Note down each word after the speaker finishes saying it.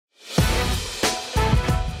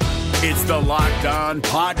It's the Locked On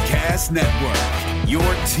Podcast Network, your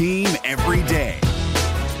team every day.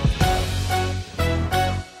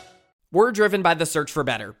 We're driven by the search for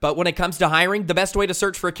better, but when it comes to hiring, the best way to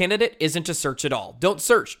search for a candidate isn't to search at all. Don't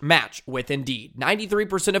search, match with Indeed.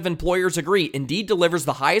 93% of employers agree Indeed delivers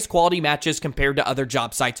the highest quality matches compared to other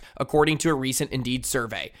job sites, according to a recent Indeed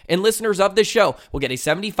survey. And listeners of this show will get a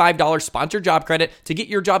 $75 sponsored job credit to get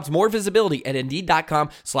your jobs more visibility at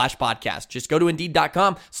Indeed.com/podcast. Just go to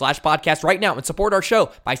Indeed.com/podcast right now and support our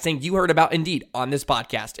show by saying you heard about Indeed on this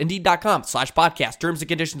podcast. Indeed.com/podcast. Terms and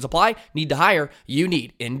conditions apply. Need to hire? You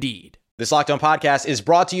need Indeed. This Locked On Podcast is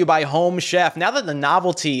brought to you by Home Chef. Now that the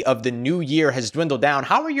novelty of the new year has dwindled down,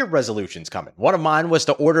 how are your resolutions coming? One of mine was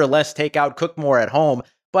to order less takeout, cook more at home,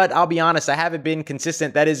 but I'll be honest, I haven't been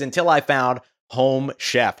consistent. That is until I found Home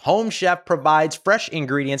Chef. Home Chef provides fresh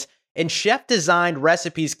ingredients and chef-designed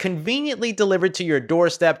recipes conveniently delivered to your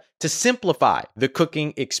doorstep to simplify the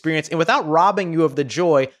cooking experience and without robbing you of the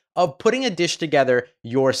joy of putting a dish together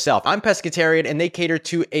yourself. I'm pescatarian and they cater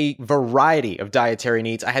to a variety of dietary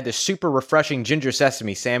needs. I had this super refreshing ginger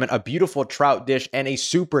sesame salmon, a beautiful trout dish, and a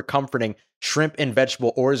super comforting shrimp and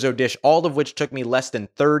vegetable orzo dish, all of which took me less than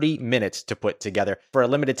 30 minutes to put together. For a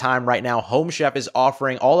limited time right now, Home Chef is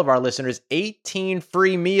offering all of our listeners 18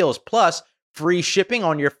 free meals plus free shipping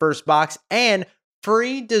on your first box and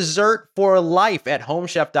free dessert for life at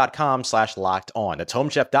homechef.com/locked on. That's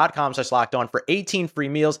homechef.com/locked on for 18 free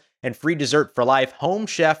meals and free dessert for life.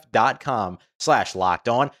 Homechef.com/locked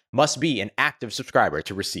on. Must be an active subscriber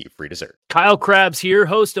to receive free dessert. Kyle Krabs here,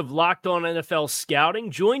 host of Locked On NFL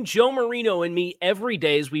Scouting. Join Joe Marino and me every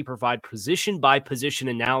day as we provide position-by-position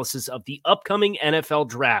analysis of the upcoming NFL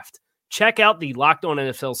Draft. Check out the Locked On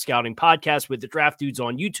NFL Scouting podcast with the Draft Dudes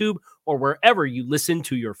on YouTube or wherever you listen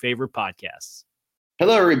to your favorite podcasts.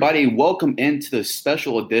 Hello, everybody. Welcome into the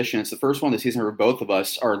special edition. It's the first one of the season for both of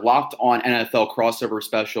us. Our Locked On NFL crossover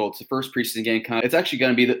special. It's the first preseason game. It's actually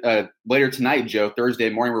going to be later tonight, Joe, Thursday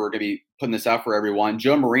morning, where we're going to be putting this out for everyone.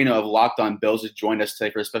 Joe Marino of Locked On Bills has joined us today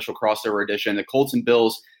for a special crossover edition. The Colts and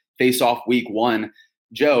Bills face off week one.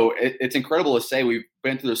 Joe, it's incredible to say we've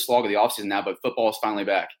been through the slog of the offseason now, but football is finally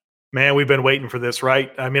back. Man, we've been waiting for this,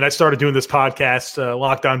 right? I mean, I started doing this podcast,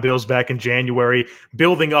 Locked On Bills, back in January,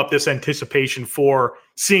 building up this anticipation for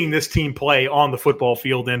seeing this team play on the football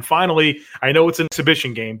field. And finally, I know it's an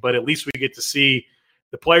exhibition game, but at least we get to see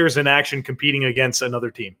the players in action competing against another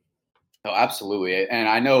team. Oh, absolutely. And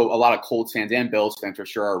I know a lot of Colts fans and Bills fans for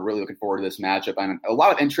sure are really looking forward to this matchup. And a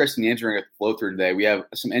lot of interesting names are going to flow through today. We have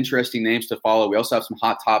some interesting names to follow. We also have some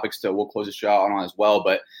hot topics we'll close the show out on as well.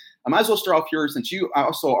 But I might as well start off here since you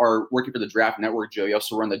also are working for the Draft Network, Joe. You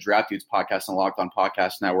also run the Draft Dudes podcast on Locked On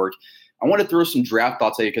Podcast Network. I want to throw some draft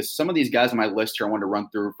thoughts at you because some of these guys on my list here I wanted to run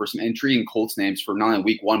through for some intriguing Colts names for not only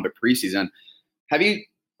week one but preseason. I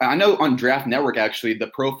know on Draft Network, actually,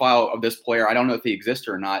 the profile of this player, I don't know if he exists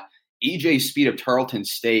or not, EJ Speed of Tarleton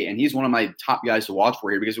State, and he's one of my top guys to watch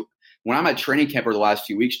for here because when I'm at training camp over the last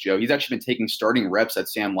few weeks, Joe, he's actually been taking starting reps at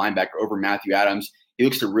Sam linebacker over Matthew Adams. He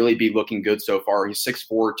looks to really be looking good so far. He's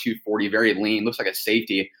 6'4", 240, very lean, looks like a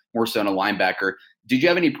safety, more so than a linebacker. Did you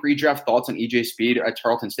have any pre-draft thoughts on EJ Speed at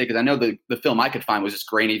Tarleton State? Because I know the film I could find was just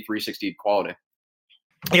grainy 360 quality.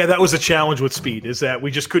 Yeah, that was a challenge with Speed, is that we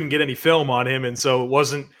just couldn't get any film on him, and so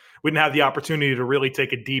we didn't have the opportunity to really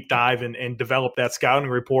take a deep dive and develop that scouting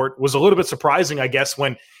report. It was a little bit surprising, I guess,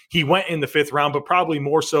 when he went in the fifth round, but probably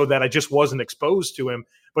more so that I just wasn't exposed to him.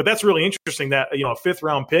 But that's really interesting that, a fifth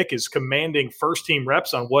round pick is commanding first team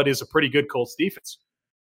reps on what is a pretty good Colts defense.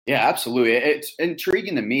 Yeah, absolutely. It's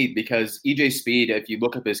intriguing to me because EJ Speed, if you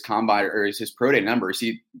look up his combine or his pro day numbers,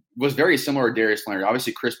 he was very similar to Darius Leonard.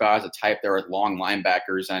 Obviously, Chris Bow has a type there with long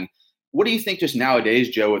linebackers. And what do you think just nowadays,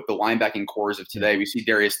 Joe, with the linebacking cores of today? We see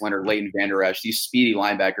Darius Leonard, Leighton Vander Esch, these speedy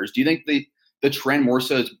linebackers. Do you think the trend more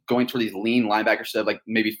so is going toward these lean linebackers instead of like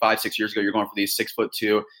maybe 5-6 years ago, you're going for these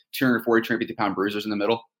 6'2", 240, 250-pound bruisers in the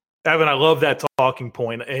middle? Evan, I love that talking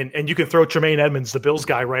point. And you can throw Tremaine Edmonds, the Bills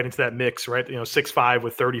guy, right into that mix, right? 6'5"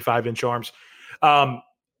 with 35-inch arms.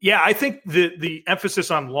 Yeah, I think the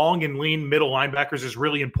emphasis on long and lean middle linebackers is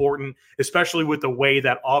really important, especially with the way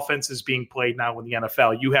that offense is being played now in the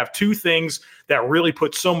NFL. You have two things that really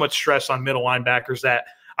put so much stress on middle linebackers that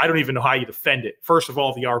I don't even know how you defend it. First of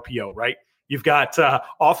all, the RPO, right? You've got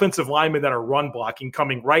offensive linemen that are run blocking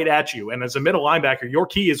coming right at you. And as a middle linebacker, your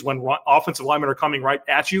key is when offensive linemen are coming right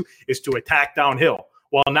at you is to attack downhill.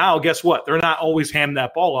 Well, now guess what? They're not always handing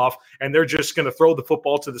that ball off, and they're just going to throw the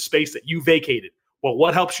football to the space that you vacated. Well,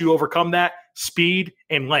 what helps you overcome that? Speed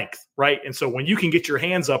and length, right? And so when you can get your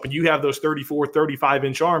hands up and you have those 34,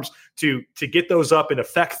 35-inch arms to get those up and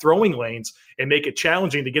affect throwing lanes and make it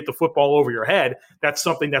challenging to get the football over your head, that's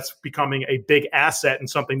something that's becoming a big asset and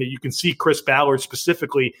something that you can see Chris Ballard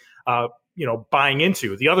specifically buying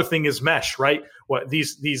into. The other thing is mesh, right? What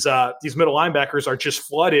these middle linebackers are just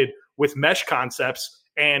flooded with mesh concepts,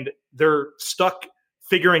 and they're stuck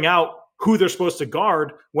figuring out who they're supposed to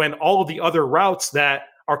guard when all of the other routes that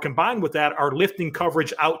are combined with that are lifting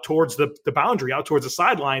coverage out towards the boundary, out towards the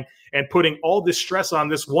sideline, and putting all this stress on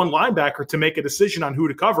this one linebacker to make a decision on who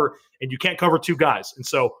to cover, and you can't cover two guys. And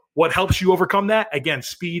so what helps you overcome that? Again,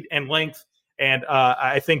 speed and length. And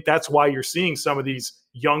I think that's why you're seeing some of these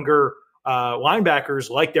younger linebackers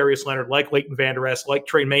like Darius Leonard, like Leighton Vander Esch, like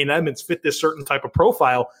Tremaine Edmonds fit this certain type of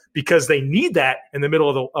profile because they need that in the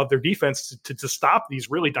middle of their defense to stop these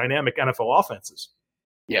really dynamic NFL offenses.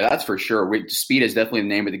 Yeah, that's for sure. Speed is definitely the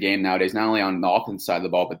name of the game nowadays, not only on the offense side of the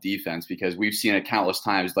ball, but defense, because we've seen it countless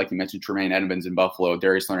times. Like you mentioned, Tremaine Edmonds in Buffalo,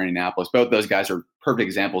 Darius Leonard in Indianapolis. Both those guys are perfect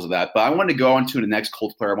examples of that. But I wanted to go on to the next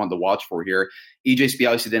Colts player I wanted to watch for here. EJ Speed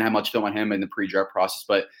obviously didn't have much film on him in the pre-draft process,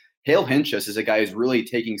 but Hale Hinchis is a guy who's really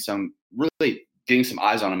getting some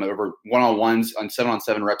eyes on him over one-on-ones on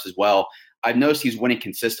 7-on-7 reps as well. I've noticed he's winning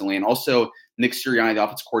consistently. And also Nick Sirianni, the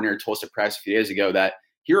offensive coordinator, told us at practice a few days ago that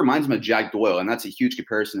he reminds him of Jack Doyle, and that's a huge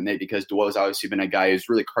comparison to make because Doyle has obviously been a guy who's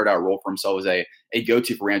really carved out a role for himself as a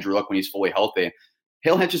go-to for Andrew Luck when he's fully healthy.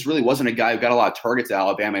 Hale Hinchis really wasn't a guy who got a lot of targets at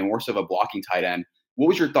Alabama and more so of a blocking tight end. What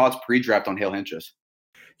was your thoughts pre-draft on Hale Hinchis?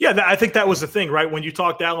 Yeah, I think that was the thing, right? When you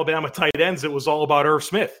talked Alabama tight ends, it was all about Irv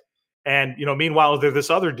Smith. And, meanwhile, there's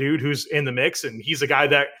this other dude who's in the mix, and he's a guy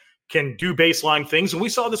that can do baseline things. And we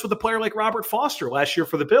saw this with a player like Robert Foster last year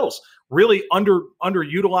for the Bills. Really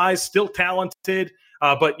underutilized, still talented.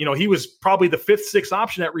 But he was probably the 5th, 6th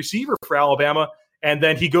option at receiver for Alabama. And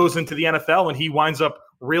then he goes into the NFL and he winds up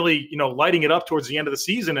really, lighting it up towards the end of the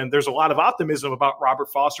season. And there's a lot of optimism about Robert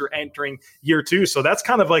Foster entering year 2. So that's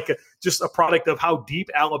kind of like just a product of how deep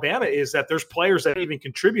Alabama is, that there's players that even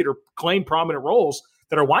contribute or claim prominent roles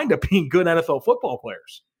that are wind up being good NFL football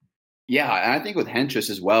players. Yeah, and I think with Hinchis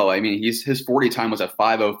as well, I mean, his 40 time was a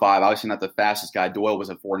 5.05. Obviously not the fastest guy. Doyle was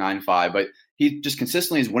a 4.95, but he just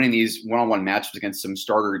consistently is winning these one-on-one matches against some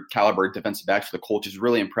starter caliber defensive backs for the Colts, is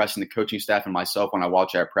really impressing the coaching staff and myself when I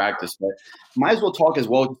watch at practice. But might as well talk as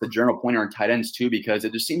well with the general pointer on tight ends too, because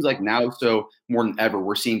it just seems like now so more than ever,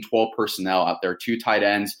 we're seeing 12 personnel out there, 2 tight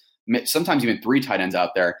ends, sometimes even 3 tight ends out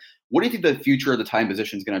there. What do you think the future of the tight end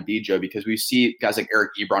position is going to be, Joe? Because we see guys like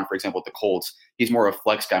Eric Ebron, for example, with the Colts. He's more of a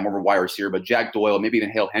flex guy, more of a wide receiver. But Jack Doyle, maybe even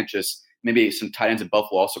Hale Hinchis, maybe some tight ends at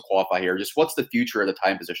Buffalo also qualify here. Just what's the future of the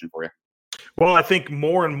tight end position for you? Well, I think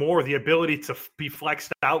more and more the ability to be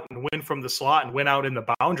flexed out and win from the slot and win out in the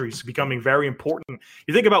boundaries is becoming very important.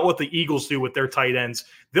 You think about what the Eagles do with their tight ends.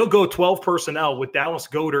 They'll go 12 personnel with Dallas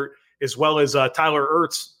Goedert as well as Tyler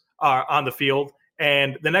Ertz on the field.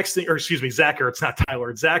 And the next thing, Zach Ertz, not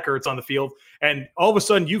Tyler, Zach Ertz on the field. And all of a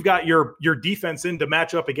sudden you've got your defense in to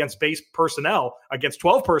match up against base personnel, against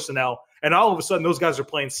 12 personnel. And all of a sudden those guys are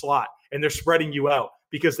playing slot and they're spreading you out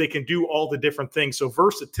because they can do all the different things. So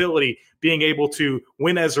versatility, being able to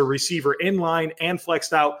win as a receiver in line and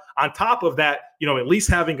flexed out. On top of that, at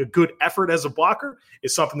least having a good effort as a blocker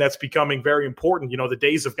is something that's becoming very important. The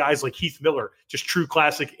days of guys like Heath Miller, just true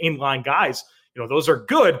classic inline guys, those are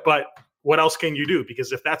good, but what else can you do?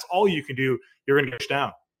 Because if that's all you can do, you're going to get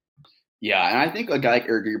down. Yeah, and I think a guy like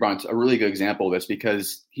Eric Ebron's a really good example of this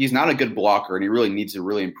because he's not a good blocker, and he really needs to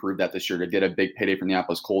really improve that this year to get a big payday from the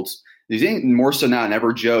Indianapolis Colts. He's more so now than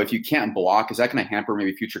ever, Joe. If you can't block, is that going to hamper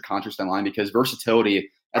maybe future contracts down the line? Because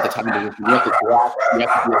versatility at the time of this, you have to block, you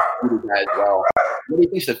have to be a shooter guy as well. What do you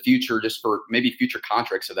think is the future just for maybe future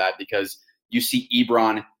contracts of that? Because you see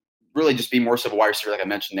Ebron really just be more so of a wide receiver, like I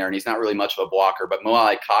mentioned there, and he's not really much of a blocker. But Mo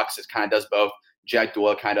Cox kind of does both. Jack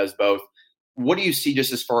Doyle kind of does both. What do you see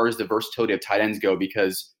just as far as the versatility of tight ends go?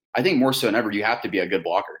 Because I think more so than ever, you have to be a good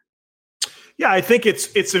blocker. Yeah, I think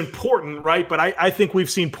it's important, right? But I think we've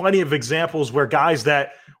seen plenty of examples where guys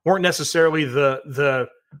that weren't necessarily the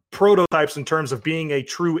prototypes in terms of being a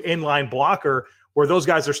true inline blocker, where those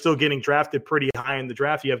guys are still getting drafted pretty high in the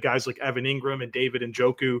draft. You have guys like Evan Ingram and David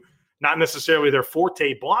Njoku, not necessarily their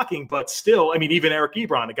forte blocking, but still, even Eric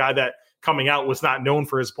Ebron, a guy that coming out was not known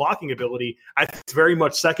for his blocking ability. I think it's very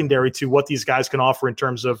much secondary to what these guys can offer in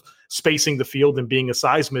terms of spacing the field and being a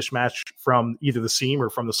size mismatch from either the seam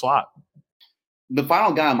or from the slot. The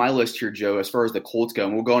final guy on my list here, Joe, as far as the Colts go,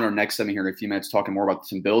 and we'll go on our next segment here in a few minutes talking more about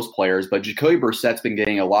some Bills players, but Jacoby Brissett's been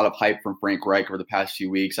getting a lot of hype from Frank Reich over the past few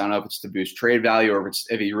weeks. I don't know if it's to boost trade value or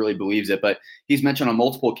if he really believes it, but he's mentioned on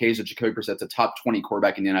multiple occasions that Jacoby Brissett's a top 20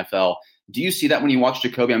 quarterback in the NFL. Do you see that when you watch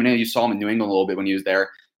Jacoby? I know you saw him in New England a little bit when he was there.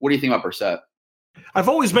 What do you think about Brissett? I've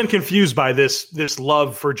always been confused by this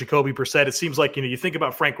love for Jacoby Brissett. It seems like, you think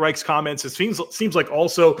about Frank Reich's comments. It seems like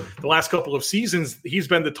also the last couple of seasons he's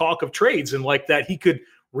been the talk of trades, and like that he could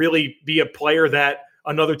really be a player that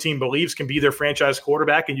another team believes can be their franchise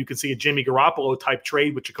quarterback, and you can see a Jimmy Garoppolo type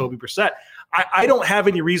trade with Jacoby Brissett. I don't have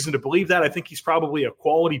any reason to believe that. I think he's probably a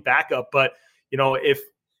quality backup, but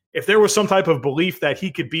if there was some type of belief that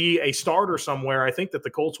he could be a starter somewhere, I think that the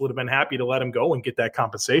Colts would have been happy to let him go and get that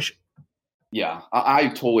compensation. Yeah, I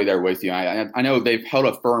totally there with you. I know they've held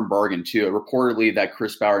a firm bargain too. Reportedly that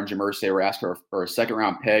Chris Bauer and Jim Irsay were asked for a second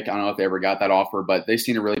round pick. I don't know if they ever got that offer, but they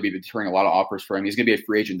seem to really be deterring a lot of offers for him. He's going to be a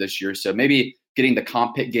free agent this year. So maybe getting the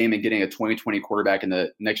comp pick game and getting a 2020 quarterback in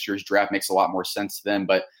the next year's draft makes a lot more sense to them.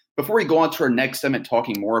 But before we go on to our next segment,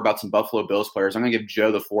 talking more about some Buffalo Bills players, I'm going to give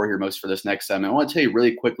Joe the floor here most for this next segment. I want to tell you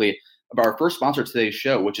really quickly about our first sponsor of today's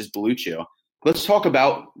show, which is Blue Chew. Let's talk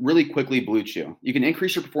about really quickly Blue Chew. You can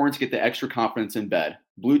increase your performance, get the extra confidence in bed.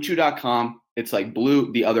 BlueChew.com, it's like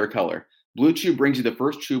blue, the other color. Blue Chew brings you the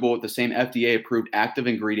first chewable with the same FDA-approved active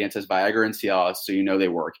ingredients as Viagra and Cialis, so you know they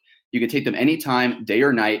work. You can take them anytime, day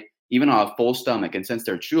or night, even on a full stomach. And since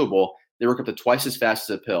they're chewable, they work up to twice as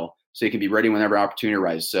fast as a pill, so you can be ready whenever opportunity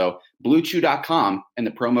arises. So BlueChew.com and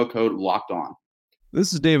the promo code LOCKEDON.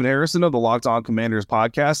 This is David Harrison of the Locked On Commanders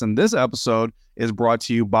podcast, and this episode is brought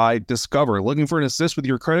to you by Discover. Looking for an assist with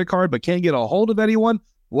your credit card but can't get a hold of anyone?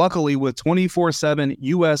 Luckily, with 24/7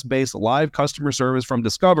 U.S.-based live customer service from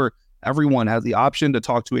Discover, everyone has the option to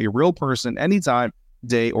talk to a real person anytime,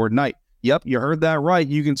 day or night. Yep, you heard that right.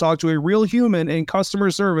 You can talk to a real human in customer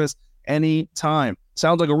service anytime.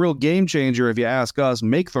 Sounds like a real game changer if you ask us.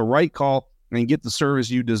 Make the right call and get the service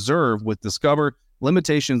you deserve with Discover.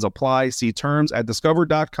 Limitations apply. See terms at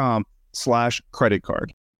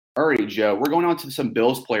discover.com/creditcard. All right, Joe, we're going on to some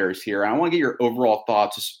Bills players here. I want to get your overall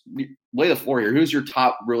thoughts. Just lay the floor here. Who's your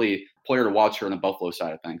top really player to watch here on the Buffalo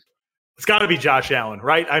side of things? It's got to be Josh Allen,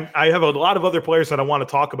 right? I have a lot of other players that I want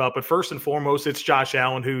to talk about, but first and foremost, it's Josh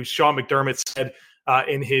Allen, who Sean McDermott said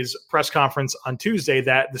in his press conference on Tuesday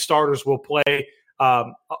that the starters will play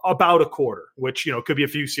about a quarter, which, could be a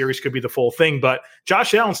few series, could be the full thing. But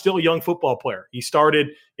Josh Allen's still a young football player. He started,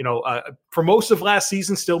 for most of last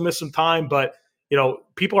season, still missed some time, but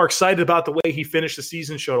people are excited about the way he finished the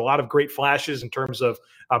season, showed a lot of great flashes in terms of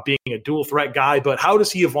being a dual threat guy. But how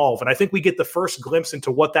does he evolve? And I think we get the first glimpse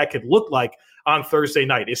into what that could look like on Thursday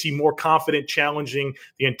night. Is he more confident challenging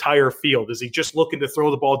the entire field? Is he just looking to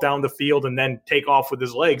throw the ball down the field and then take off with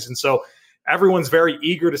his legs? And so everyone's very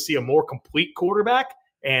eager to see a more complete quarterback.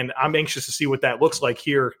 And I'm anxious to see what that looks like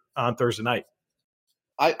here on Thursday night.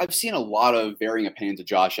 I've seen a lot of varying opinions of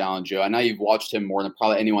Josh Allen, Joe. I know you've watched him more than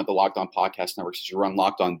probably anyone at the Locked On Podcast Network since you run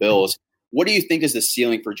Locked On Bills. What do you think is the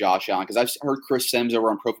ceiling for Josh Allen? Because I've heard Chris Sims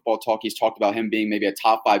over on Pro Football Talk. He's talked about him being maybe a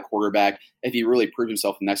top 5 quarterback if he really proves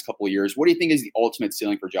himself in the next couple of years. What do you think is the ultimate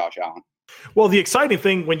ceiling for Josh Allen? Well, the exciting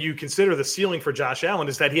thing when you consider the ceiling for Josh Allen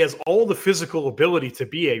is that he has all the physical ability to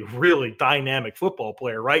be a really dynamic football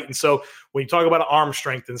player, right? And so when you talk about arm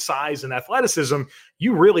strength and size and athleticism,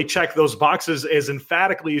 you really check those boxes as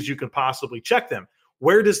emphatically as you can possibly check them.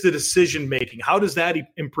 Where does the decision making, how does that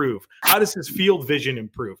improve? How does his field vision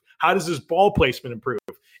improve? How does his ball placement improve?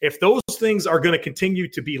 If those things are going to continue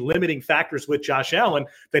to be limiting factors with Josh Allen,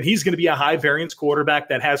 then he's going to be a high variance quarterback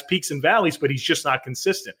that has peaks and valleys, but he's just not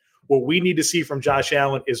consistent. What we need to see from Josh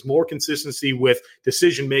Allen is more consistency with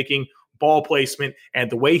decision making, ball placement, and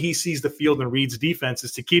the way he sees the field and reads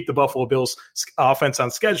defenses to keep the Buffalo Bills offense on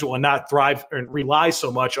schedule and not thrive and rely so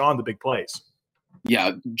much on the big plays.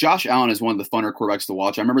 Yeah, Josh Allen is one of the funner quarterbacks to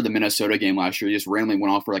watch. I remember the Minnesota game last year. He just randomly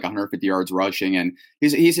went off for like 150 yards rushing, and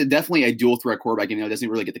he's definitely a dual threat quarterback, and doesn't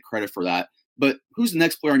really get the credit for that. But who's the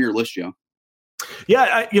next player on your list, Joe?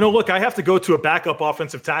 Yeah, look, I have to go to a backup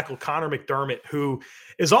offensive tackle, Connor McDermott, who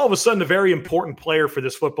is all of a sudden a very important player for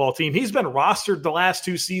this football team. He's been rostered the last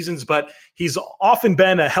 2 seasons, but he's often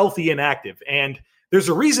been a healthy inactive, and there's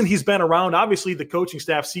a reason he's been around. Obviously, the coaching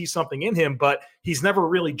staff sees something in him, but he's never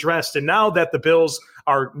really dressed. And now that the Bills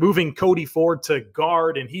are moving Cody Ford to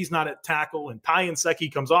guard and he's not at tackle, and Ty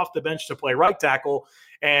Nsekhe comes off the bench to play right tackle,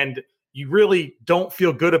 and you really don't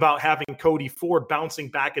feel good about having Cody Ford bouncing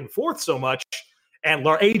back and forth so much. And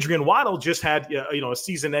Adrian Waddle just had a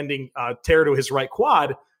season-ending tear to his right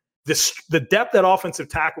quad. the depth at offensive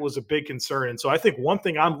tackle is a big concern. And so I think one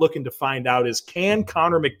thing I'm looking to find out is, can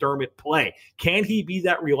Connor McDermott play? Can he be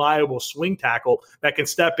that reliable swing tackle that can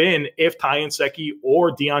step in if Ty Nsekhe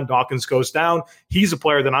or Deion Dawkins goes down? He's a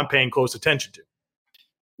player that I'm paying close attention to.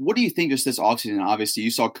 What do you think just this offseason? Obviously,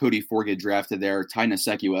 you saw Cody Ford get drafted there. Ty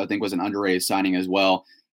Nsekhe, I think, was an underrated signing as well.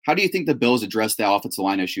 How do you think the Bills addressed the offensive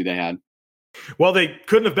line issue they had? Well, they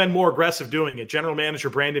couldn't have been more aggressive doing it. General manager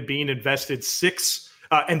Brandon Beane invested in 6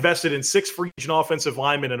 free agent offensive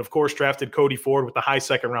linemen, and of course drafted Cody Ford with the high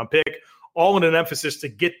second-round pick, all in an emphasis to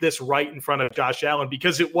get this right in front of Josh Allen,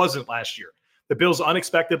 because it wasn't last year. The Bills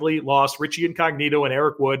unexpectedly lost Richie Incognito and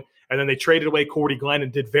Eric Wood, and then they traded away Cordy Glenn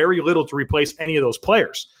and did very little to replace any of those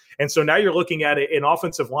players. And so now you're looking at an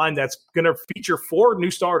offensive line that's going to feature 4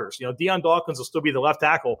 new starters. Deion Dawkins will still be the left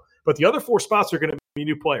tackle, but the other 4 spots are going to be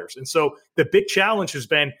new players. And so the big challenge has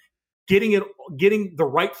been getting the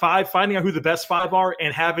right 5, finding out who the best 5 are,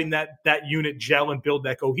 and having that unit gel and build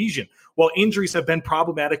that cohesion. Well, injuries have been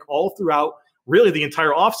problematic all throughout really the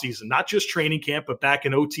entire offseason, not just training camp, but back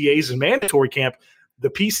in OTAs and mandatory camp. The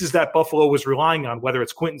pieces that Buffalo was relying on, whether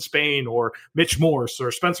it's Quentin Spain or Mitch Morse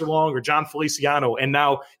or Spencer Long or John Feliciano, and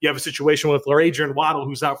now you have a situation with Adrian Waddle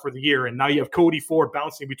who's out for the year, and now you have Cody Ford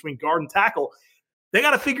bouncing between guard and tackle. They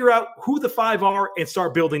got to figure out who the 5 are and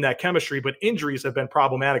start building that chemistry, but injuries have been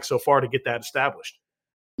problematic so far to get that established.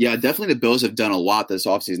 Yeah, definitely the Bills have done a lot this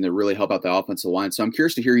offseason to really help out the offensive line. So I'm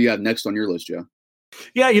curious to hear who you have next on your list, Joe.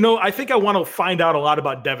 Yeah, I think I want to find out a lot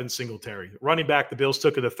about Devin Singletary, running back the Bills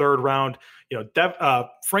took in the 3rd round.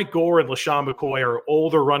 Frank Gore and LaShawn McCoy are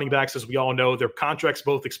older running backs, as we all know. Their contracts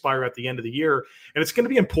both expire at the end of the year, and it's going to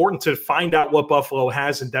be important to find out what Buffalo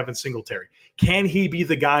has in Devin Singletary. Can he be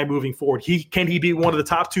the guy moving forward? Can he be one of the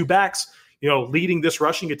top 2 backs, leading this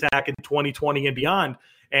rushing attack in 2020 and beyond?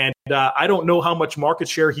 And I don't know how much market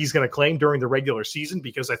share he's going to claim during the regular season,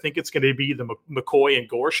 because I think it's going to be the McCoy and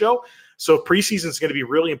Gore show. So preseason is going to be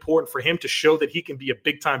really important for him to show that he can be a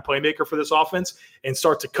big-time playmaker for this offense and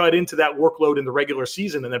start to cut into that workload in the regular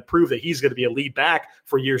season, and then prove that he's going to be a lead back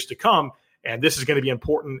for years to come. And this is going to be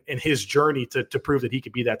important in his journey to prove that he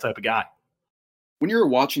could be that type of guy. When you were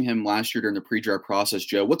watching him last year during the pre-draft process,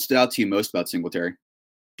 Joe, what stood out to you most about Singletary?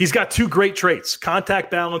 He's got 2 great traits, contact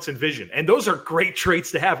balance and vision. And those are great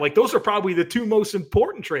traits to have. Those are probably the 2 most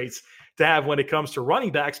important traits to have when it comes to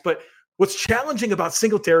running backs. But what's challenging about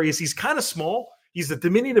Singletary is he's kind of small. He's a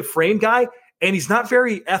diminutive frame guy, and he's not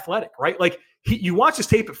very athletic, right? You watch his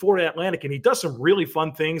tape at Florida Atlantic, and he does some really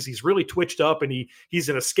fun things. He's really twitched up, and he's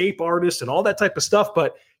an escape artist and all that type of stuff.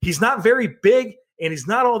 But he's not very big, and he's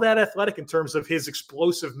not all that athletic in terms of his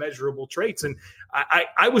explosive, measurable traits. And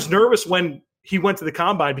I was nervous when he went to the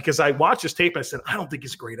combine, because I watched his tape and I said, I don't think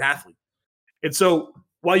he's a great athlete. And so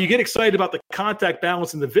while you get excited about the contact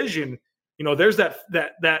balance and the vision, there's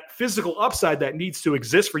that physical upside that needs to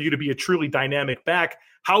exist for you to be a truly dynamic back.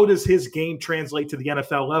 How does his game translate to the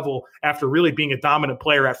NFL level after really being a dominant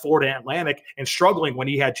player at Florida Atlantic and struggling when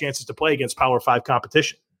he had chances to play against Power 5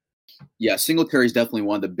 competition? Yeah, Singletary is definitely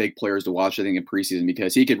one of the big players to watch, I think, in preseason,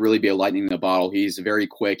 because he could really be a lightning in a bottle. He's very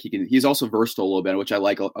quick. He's also versatile a little bit, which I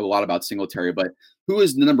like a lot about Singletary. But who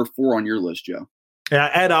is the number 4 on your list, Joe? Yeah,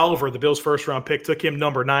 Ed Oliver, the Bills' first-round pick, took him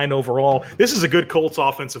number 9 overall. This is a good Colts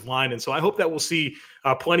offensive line, and so I hope that we'll see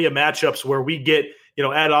plenty of matchups where we get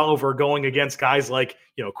Ed Oliver going against guys like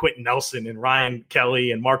Quentin Nelson and Ryan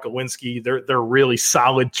Kelly and Mark Lewinsky. They're really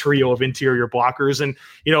solid trio of interior blockers, and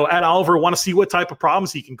Ed Oliver, want to see what type of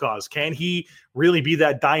problems he can cause. Can he really be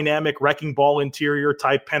that dynamic wrecking ball interior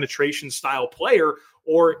type penetration style player?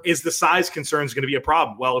 Or is the size concerns going to be a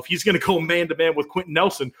problem? Well, if he's going to go man-to-man with Quentin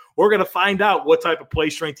Nelson, we're going to find out what type of play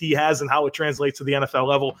strength he has and how it translates to the NFL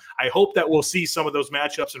level. I hope that we'll see some of those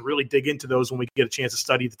matchups and really dig into those when we get a chance to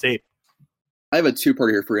study the tape. I have a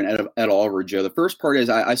 2-part here for you, Ed Oliver, Joe. The first part is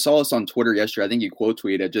I saw this on Twitter yesterday. I think you quote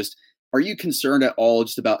tweeted just, are you concerned at all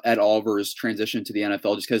just about Ed Oliver's transition to the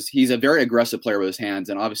NFL? Just because he's a very aggressive player with his hands.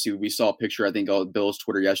 And obviously we saw a picture, I think, on Bill's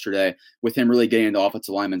Twitter yesterday with him really getting into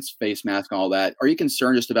offensive lineman's face mask and all that. Are you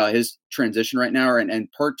concerned just about his transition right now?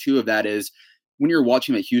 And part 2 of that is, when you're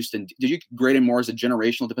watching him at Houston, did you grade him more as a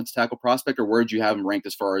generational defensive tackle prospect, or where did you have him ranked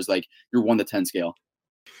as far as your 1 to 10 scale?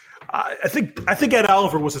 I think Ed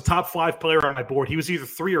Oliver was a top 5 player on my board. He was either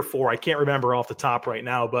 3 or 4. I can't remember off the top right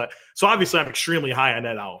now. But so obviously I'm extremely high on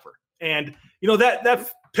Ed Oliver. And,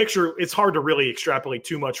 that picture, it's hard to really extrapolate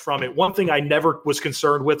too much from it. One thing I never was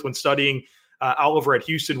concerned with when studying Oliver at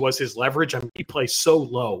Houston was his leverage. I mean, he plays so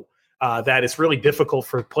low. that it's really difficult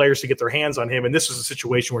for players to get their hands on him. And this was a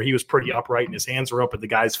situation where he was pretty upright and his hands were up at the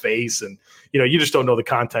guy's face. And, you just don't know the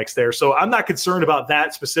context there. So I'm not concerned about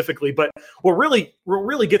that specifically. But what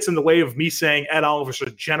really gets in the way of me saying Ed Oliver's a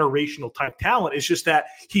generational type talent is just that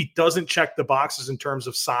he doesn't check the boxes in terms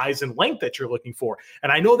of size and length that you're looking for.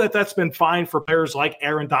 And I know that that's been fine for players like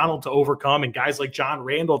Aaron Donald to overcome and guys like John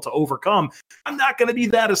Randall to overcome. I'm not going to be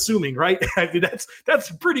that assuming, right? I mean,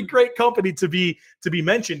 that's pretty great company to be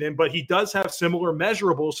mentioned in, but he does have similar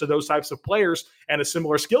measurables to those types of players and a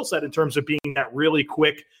similar skill set in terms of being that really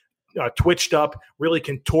quick, twitched up, really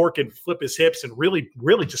can torque and flip his hips and really,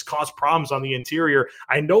 really just cause problems on the interior.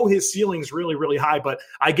 I know his ceiling's really, really high, but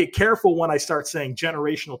I get careful when I start saying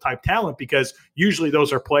generational type talent because usually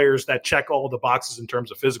those are players that check all of the boxes in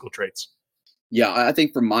terms of physical traits. Yeah, I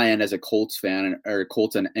think from my end as a Colts fan or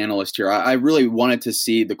Colts analyst here, I really wanted to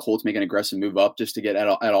see the Colts make an aggressive move up just to get Ed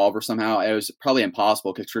Oliver somehow. It was probably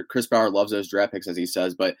impossible because Chris Bauer loves those draft picks, as he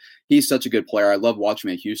says, but he's such a good player. I love watching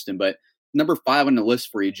him at Houston. But number 5 on the list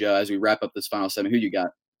for you, Joe, as we wrap up this final 7, who you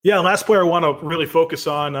got? Yeah, last player I want to really focus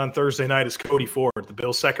on Thursday night is Cody Ford, the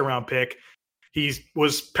Bills' second-round pick. He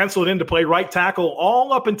was penciled in to play right tackle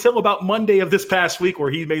all up until about Monday of this past week where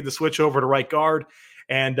he made the switch over to right guard.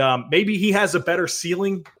 And maybe he has a better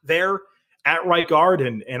ceiling there at right guard.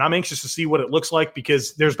 And I'm anxious to see what it looks like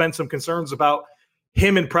because there's been some concerns about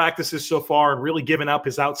him in practices so far and really giving up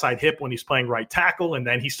his outside hip when he's playing right tackle. And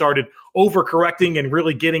then he started overcorrecting and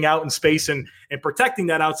really getting out in space and protecting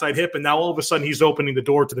that outside hip. And now all of a sudden he's opening the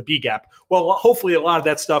door to the B gap. Well, hopefully a lot of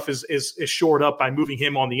that stuff is shored up by moving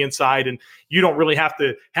him on the inside. And you don't really have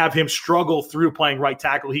to have him struggle through playing right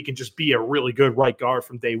tackle. He can just be a really good right guard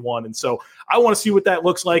from day one. And so I want to see what that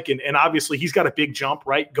looks like. And obviously he's got a big jump,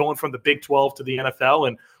 right? Going from the Big 12 to the NFL.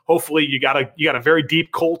 And hopefully you got a very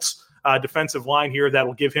deep Colts defensive line here that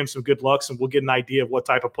will give him some good looks, and we'll get an idea of what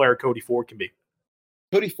type of player Cody Ford can be.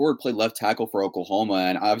 Cody Ford played left tackle for Oklahoma,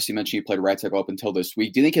 and obviously mentioned he played right tackle up until this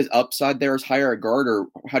week. Do you think his upside there is higher at guard, or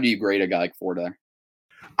how do you grade a guy like Ford there?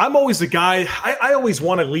 I'm always the guy. I always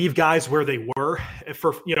want to leave guys where they were.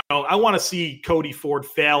 I want to see Cody Ford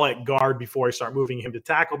fail at guard before I start moving him to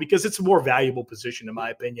tackle because it's a more valuable position in my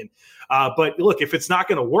opinion. But look, if it's not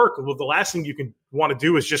going to work, well, the last thing you can want to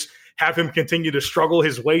do is just have him continue to struggle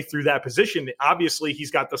his way through that position. Obviously, he's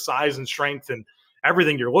got the size and strength and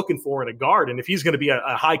everything you're looking for in a guard. And if he's going to be a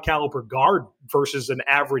high caliber guard versus an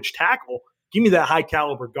average tackle, give me that high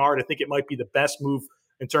caliber guard. I think it might be the best move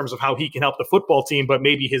in terms of how he can help the football team, but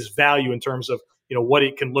maybe his value in terms of, what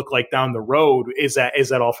it can look like down the road is that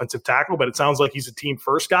offensive tackle. But it sounds like he's a team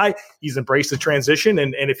first guy. He's embraced the transition.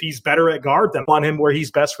 And if he's better at guard, then I want him where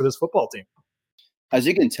he's best for this football team. As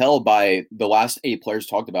you can tell by the last 8 players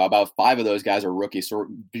talked about 5 of those guys are rookies. So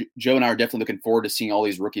Joe and I are definitely looking forward to seeing all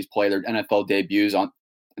these rookies play their NFL debuts on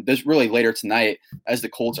this really later tonight as the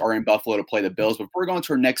Colts are in Buffalo to play the Bills. But before we go on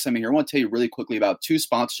to our next segment here, I want to tell you really quickly about 2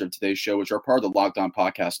 sponsors of today's show, which are part of the Locked On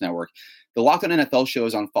Podcast Network. The Locked On NFL show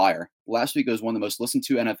is on fire. Last week it was one of the most listened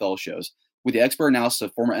to NFL shows. With the expert analysis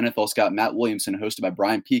of former NFL scout Matt Williamson, hosted by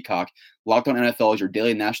Brian Peacock, Locked On NFL is your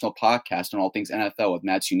daily national podcast on all things NFL with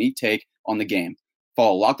Matt's unique take on the game.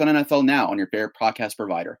 Follow Locked On NFL now on your favorite podcast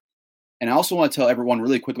provider. And I also want to tell everyone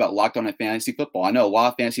really quick about Locked On Fantasy Football. I know a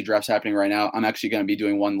lot of fantasy drafts happening right now. I'm actually going to be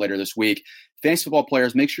doing one later this week. Fantasy football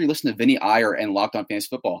players, make sure you listen to Vinny Iyer and Locked On Fantasy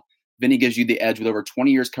Football. Vinny gives you the edge with over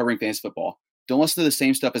 20 years covering fantasy football. Don't listen to the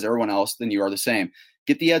same stuff as everyone else, then you are the same.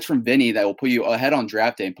 Get the edge from Vinny that will put you ahead on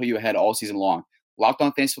draft day and put you ahead all season long. Locked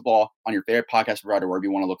On Fantasy Football on your favorite podcast provider, wherever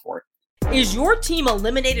you want to look for it. Is your team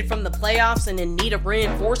eliminated from the playoffs and in need of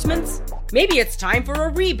reinforcements? Maybe it's time for a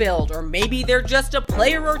rebuild, or maybe they're just a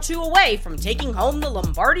player or 2 away from taking home the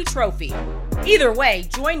Lombardi Trophy. Either way,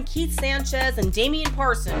 join Keith Sanchez and Damian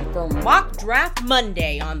Parson for Mock Draft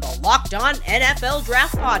Monday on the Locked On NFL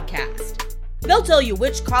Draft Podcast. They'll tell you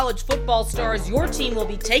which college football stars your team will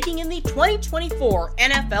be taking in the 2024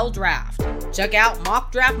 NFL Draft. Check out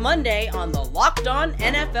Mock Draft Monday on the Locked On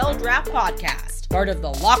NFL Draft Podcast, part of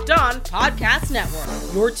the Locked On Podcast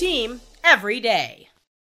Network, your team every day.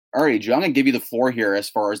 All right, Joe, I'm going to give you the floor here as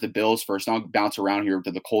far as the Bills first, and I'll bounce around here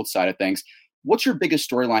to the Colts side of things. What's your biggest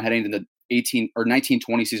storyline heading into the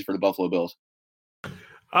 1920 season for the Buffalo Bills?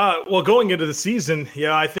 Well, going into the season,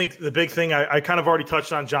 I think the big thing, I kind of already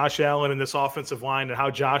touched on Josh Allen and this offensive line and how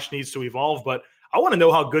Josh needs to evolve, but I want to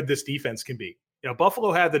know how good this defense can be.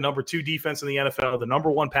 Buffalo had the number 2 defense in the NFL, the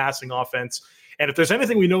number 1 passing offense. And if there's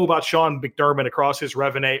anything we know about Sean McDermott across his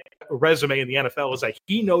resume in the NFL is that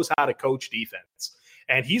he knows how to coach defense.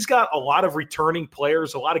 And he's got a lot of returning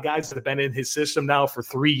players, a lot of guys that have been in his system now for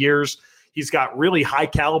 3 years. He's got really high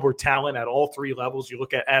caliber talent at all three levels. You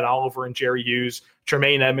look at Ed Oliver and Jerry Hughes,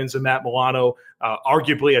 Tremaine Edmonds and Matt Milano,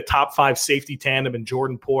 arguably a top 5 safety tandem in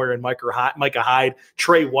Jordan Poyer and Micah Hyde,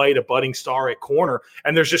 Trey White, a budding star at corner.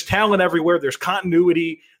 And there's just talent everywhere. There's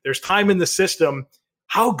continuity. There's time in the system.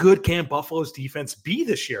 How good can Buffalo's defense be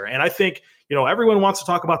this year? And I think, everyone wants to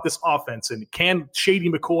talk about this offense and can Shady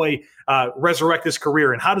McCoy resurrect his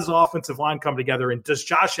career, and how does the offensive line come together, and does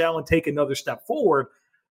Josh Allen take another step forward?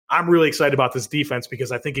 I'm really excited about this defense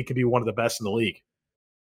because I think it could be one of the best in the league.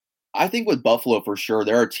 I think with Buffalo, for sure,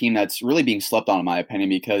 they're a team that's really being slept on, in my opinion,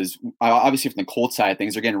 because obviously from the Colts side of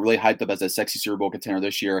things, they're getting really hyped up as a sexy Super Bowl contender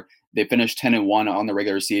this year. They finished 10-1 on the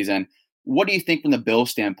regular season. What do you think from the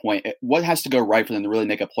Bills standpoint? What has to go right for them to really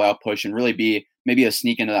make a playoff push and really be maybe a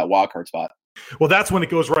sneak into that wild card spot? Well, that's when it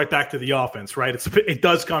goes right back to the offense, right? It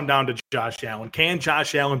does come down to Josh Allen. Can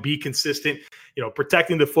Josh Allen be consistent,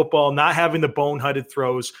 protecting the football, not having the boneheaded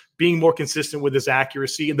throws, being more consistent with his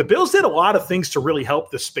accuracy? And the Bills did a lot of things to really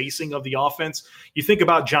help the spacing of the offense. You think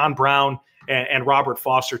about John Brown and Robert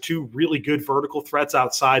Foster, 2 really good vertical threats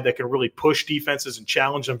outside that can really push defenses and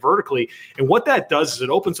challenge them vertically. And what that does is it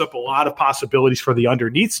opens up a lot of possibilities for the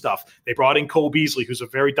underneath stuff. They brought in Cole Beasley, who's a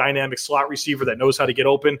very dynamic slot receiver that knows how to get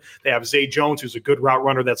open. They have Zay Jones, who's a good route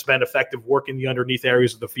runner that's been effective working the underneath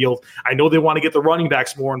areas of the field. I know they want to get the running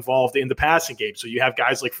backs more involved in the passing game. So you have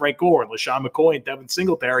guys like Frank Gore and LaShawn McCoy and Devin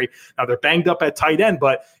Singletary. Now they're banged up at tight end,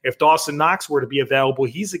 but if Dawson Knox were to be available,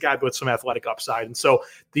 he's a guy with some athletic upside. And so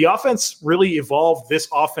the offense really evolved this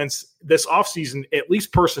offseason, at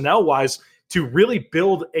least personnel-wise, to really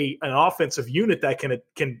build an offensive unit that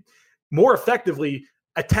can more effectively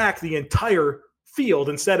attack the entire field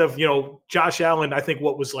instead of, Josh Allen. I think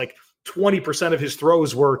what was like 20% of his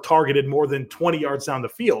throws were targeted more than 20 yards down the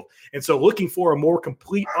field. And so looking for a more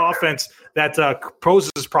complete offense that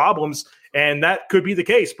poses problems, and that could be the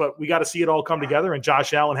case, but we got to see it all come together, and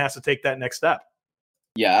Josh Allen has to take that next step.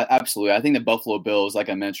 Yeah, absolutely. I think the Buffalo Bills, like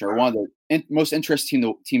I mentioned, are one of the most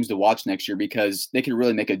interesting teams to watch next year because they could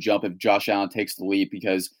really make a jump if Josh Allen takes the leap,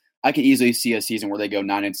 because I could easily see a season where they go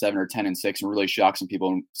 9-7 or 10-6 and really shock some people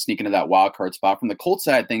and sneak into that wild card spot. From the Colts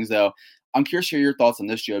side of things, though, I'm curious to hear your thoughts on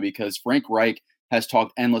this, Joe, because Frank Reich has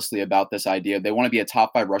talked endlessly about this idea. They want to be a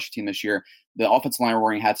top 5 rusher team this year. The offensive line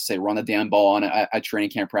we're going to have to say run the damn ball on at training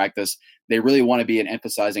camp practice. They really want to be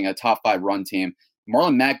emphasizing a top 5 run team.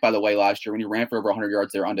 Marlon Mack, by the way, last year when he ran for over 100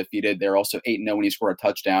 yards, they're undefeated. They're also 8-0 when he scored a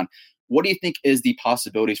touchdown. What do you think is the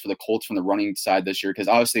possibilities for the Colts from the running side this year? Because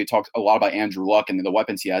obviously they talked a lot about Andrew Luck and the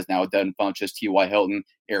weapons he has now with Devin Funchess, T.Y. Hilton,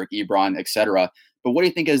 Eric Ebron, etc. But what do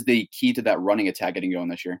you think is the key to that running attack getting going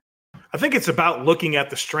this year? I think it's about looking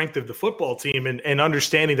at the strength of the football team and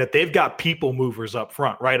understanding that they've got people movers up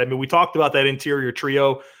front, right? I mean, we talked about that interior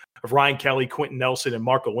trio of Ryan Kelly, Quentin Nelson, and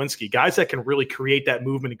Mark Lewinsky, guys that can really create that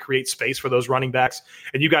movement and create space for those running backs.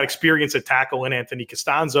 And you got experience at tackle in Anthony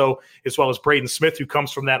Costanzo, as well as Braden Smith, who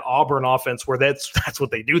comes from that Auburn offense where that's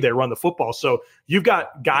what they do. They run the football. So you've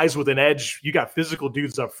got guys with an edge. You got physical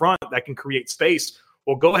dudes up front that can create space.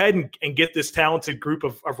 Well, go ahead and get this talented group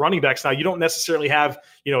of running backs. Now, you don't necessarily have,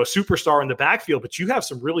 a superstar in the backfield, but you have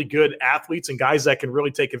some really good athletes and guys that can really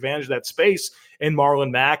take advantage of that space in Marlon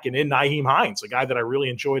Mack and in Nyheim Hines, a guy that I really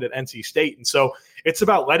enjoyed at NC State. And so it's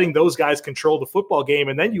about letting those guys control the football game.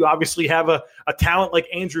 And then you obviously have a talent like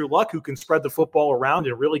Andrew Luck who can spread the football around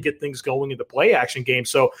and really get things going in the play action game.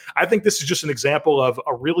 So I think this is just an example of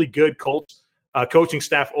a really good Colts coaching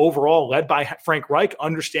staff overall, led by Frank Reich,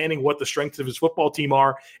 understanding what the strengths of his football team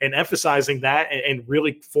are and emphasizing that and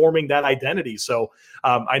really forming that identity. So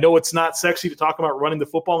I know it's not sexy to talk about running the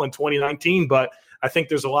football in 2019, but I think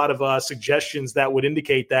there's a lot of suggestions that would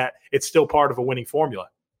indicate that it's still part of a winning formula.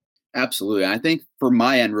 Absolutely. I think for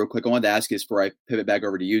my end, real quick, I wanted to ask you this before I pivot back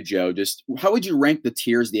over to you, Joe. Just how would you rank the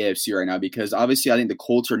tiers of the AFC right now? Because obviously I think the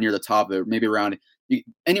Colts are near the top of it, maybe around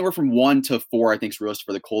anywhere from 1 to 4, I think is realistic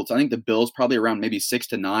for the Colts. I think the Bills probably around maybe 6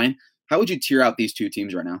 to 9. How would you tier out these two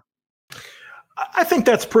teams right now? I think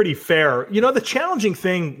that's pretty fair. The challenging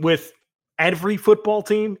thing with every football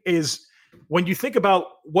team is when you think about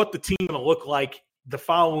what the team is going to look like the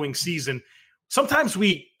following season, sometimes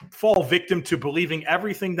we fall victim to believing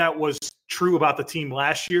everything that was true about the team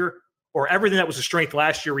last year or everything that was a strength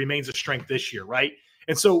last year remains a strength this year, right?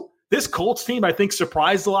 And so this Colts team, I think,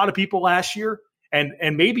 surprised a lot of people last year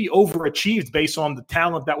and maybe overachieved based on the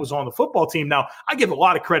talent that was on the football team. Now, I give a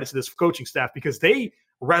lot of credit to this coaching staff because they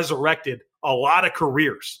resurrected a lot of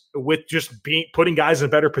careers with just putting guys in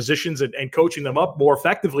better positions and coaching them up more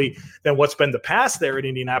effectively than what's been the past there in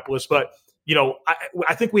Indianapolis. But,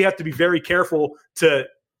 I think we have to be very careful to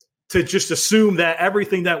to just assume that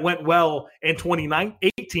everything that went well in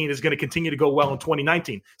 2018 is going to continue to go well in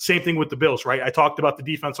 2019. Same thing with the Bills, right? I talked about the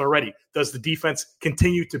defense already. Does the defense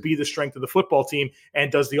continue to be the strength of the football team,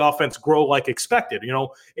 and does the offense grow like expected?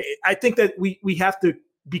 I think that we have to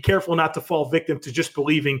be careful not to fall victim to just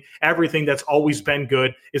believing everything that's always been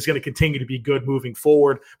good is going to continue to be good moving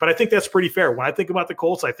forward. But I think that's pretty fair. When I think about the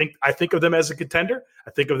Colts, I think of them as a contender.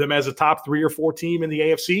 I think of them as a top 3 or 4 team in the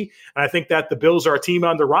AFC. And I think that the Bills are a team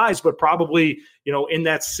on the rise, but probably, in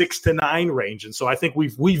that 6 to 9 range. And so I think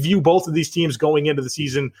we view both of these teams going into the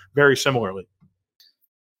season very similarly.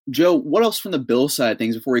 Joe, what else from the Bills side of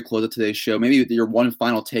things before we close out today's show? Maybe your one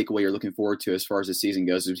final takeaway you're looking forward to as far as the season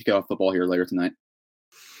goes as we kick off football here later tonight.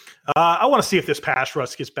 I want to see if this pass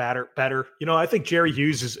rush gets better. I think Jerry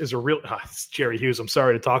Hughes is a real it's Jerry Hughes. I'm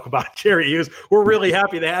sorry to talk about Jerry Hughes. We're really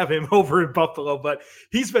happy to have him over in Buffalo, but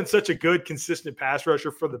he's been such a good, consistent pass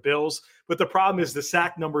rusher for the Bills. But the problem is the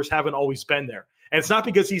sack numbers haven't always been there. And it's not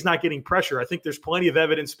because he's not getting pressure. I think there's plenty of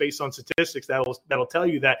evidence based on statistics that'll tell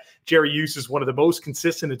you that Jerry Hughes is one of the most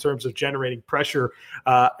consistent in terms of generating pressure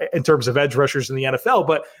in terms of edge rushers in the NFL.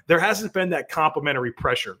 But there hasn't been that complementary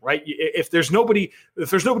pressure, right? If there's nobody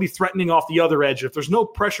threatening off the other edge, if there's no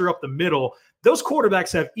pressure up the middle, those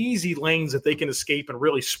quarterbacks have easy lanes that they can escape and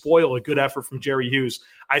really spoil a good effort from Jerry Hughes.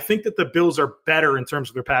 I think that the Bills are better in terms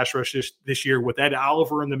of their pass rush this year with Ed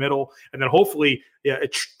Oliver in the middle. And then hopefully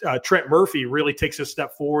Trent Murphy really takes a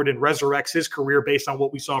step forward and resurrects his career based on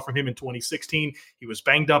what we saw from him in 2016. He was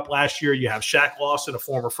banged up last year. You have Shaq Lawson, a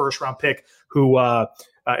former first-round pick who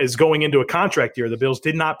is going into a contract year. The Bills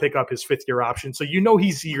did not pick up his 5th-year option. So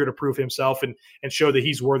he's eager to prove himself and show that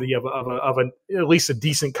he's worthy of at least a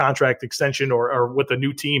decent contract extension or with a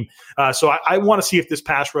new team. So I want to see if this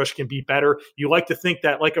pass rush can be better. You like to think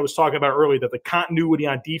that, like I was talking about earlier, that the continuity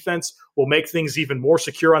on defense will make things even more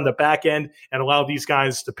secure on the back end and allow these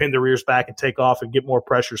guys to pin their ears back and take off and get more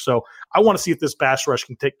pressure. So I want to see if this pass rush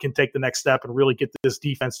can take the next step and really get this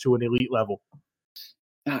defense to an elite level.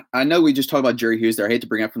 I know we just talked about Jerry Hughes there. I hate to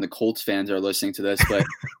bring up from the Colts fans that are listening to this, but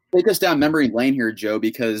take us down memory lane here, Joe,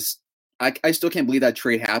 because I still can't believe that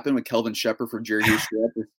trade happened with Kelvin Shepard for Jerry Hughes.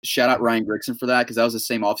 Shout out Ryan Grigson for that, because that was the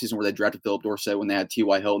same offseason where they drafted Philip Dorsett when they had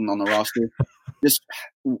T.Y. Hilton on the roster. Just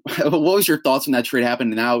what was your thoughts when that trade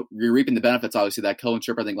happened? And now you're reaping the benefits, obviously, that Kelvin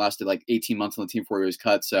Shepard, I think, lasted like 18 months on the team before he was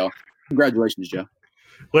cut. So congratulations, Joe.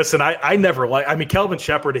 Listen, I never Kelvin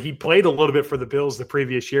Shepard, he played a little bit for the Bills the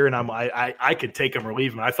previous year, and I could take him or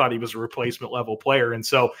leave him. I thought he was a replacement level player. And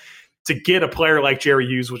so to get a player like Jerry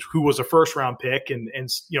Hughes, who was a first round pick, and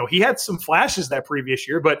he had some flashes that previous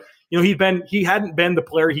year, but he hadn't been the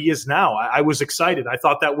player he is now. I was excited. I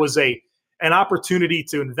thought that was an opportunity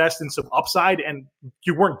to invest in some upside, and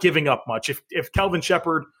you weren't giving up much. If Kelvin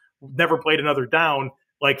Shepard never played another down,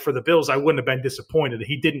 like for the Bills, I wouldn't have been disappointed.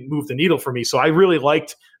 He didn't move the needle for me. So I really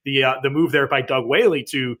liked the move there by Doug Whaley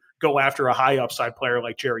to go after a high upside player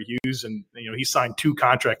like Jerry Hughes. And, he signed 2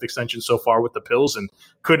 contract extensions so far with the Bills and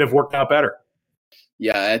couldn't have worked out better.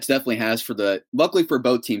 Yeah, it definitely has luckily for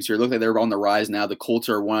both teams here. It looks like they're on the rise now. The Colts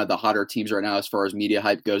are one of the hotter teams right now as far as media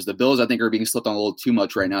hype goes. The Bills, I think, are being slipped on a little too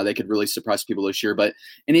much right now. They could really surprise people this year. But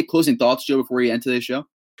any closing thoughts, Joe, before we end today's show?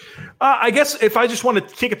 I guess if I just want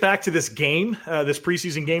to kick it back to this game, this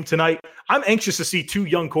preseason game tonight, I'm anxious to see 2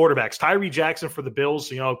 young quarterbacks. Tyree Jackson for the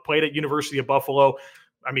Bills, played at University of Buffalo.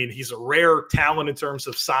 I mean, he's a rare talent in terms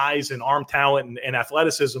of size and arm talent and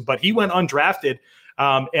athleticism, but he went undrafted.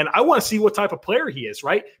 And I want to see what type of player he is,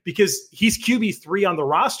 right? Because he's QB3 on the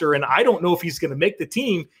roster, and I don't know if he's going to make the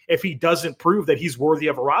team if he doesn't prove that he's worthy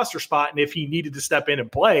of a roster spot, and if he needed to step in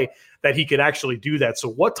and play, that he could actually do that. So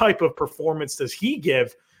what type of performance does he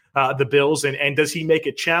give the Bills, and does he make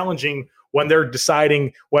it challenging when they're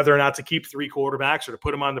deciding whether or not to keep 3 quarterbacks or to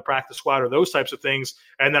put them on the practice squad or those types of things?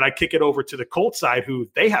 And then I kick it over to the Colts side, who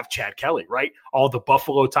they have Chad Kelly, right? All the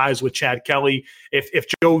Buffalo ties with Chad Kelly. If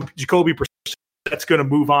Jacoby that's going to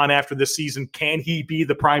move on after this season, can he be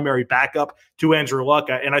the primary backup to Andrew Luck?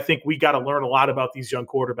 And I think we got to learn a lot about these young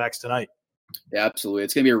quarterbacks tonight. Yeah, absolutely.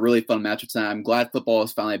 It's going to be a really fun matchup tonight. I'm glad football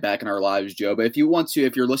is finally back in our lives, Joe. But if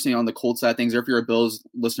you're listening on the Colts side of things, or if you're a Bills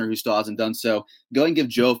listener who still hasn't done so, go and give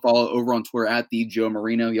Joe a follow over on Twitter at the Joe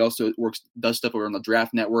Marino. He also does stuff over on the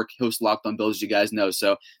Draft Network, hosts Locked on Bills, as you guys know.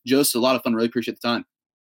 So, Joe, it's a lot of fun. Really appreciate the time.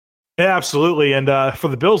 Yeah, absolutely. And for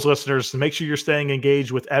the Bills listeners, make sure you're staying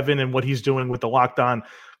engaged with Evan and what he's doing with the Locked On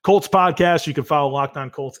Colts podcast. You can follow Locked On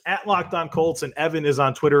Colts at Locked On Colts, and Evan is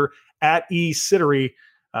on Twitter at eCittery.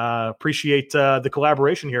 Appreciate the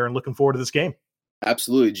collaboration here and looking forward to this game.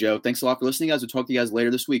 Absolutely, Joe. Thanks a lot for listening, guys. We'll talk to you guys later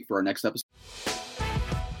this week for our next episode.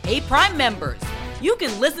 Hey, Prime members, you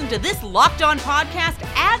can listen to this Locked On podcast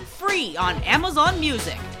ad-free on Amazon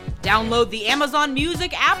Music. Download the Amazon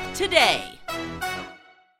Music app today.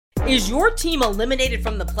 Is your team eliminated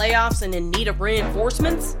from the playoffs and in need of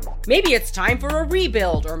reinforcements? Maybe it's time for a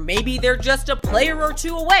rebuild, or maybe they're just a player or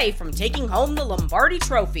two away from taking home the Lombardi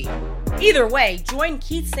Trophy. Either way, join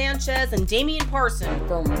Keith Sanchez and Damian Parson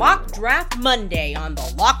for Mock Draft Monday on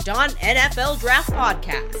the Locked On NFL Draft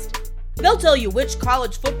Podcast. They'll tell you which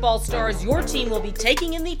college football stars your team will be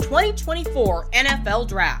taking in the 2024 NFL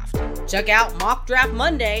Draft. Check out Mock Draft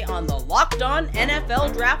Monday on the Locked On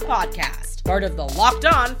NFL Draft Podcast, part of the Locked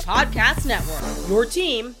On Podcast Network. Your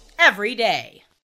team every day.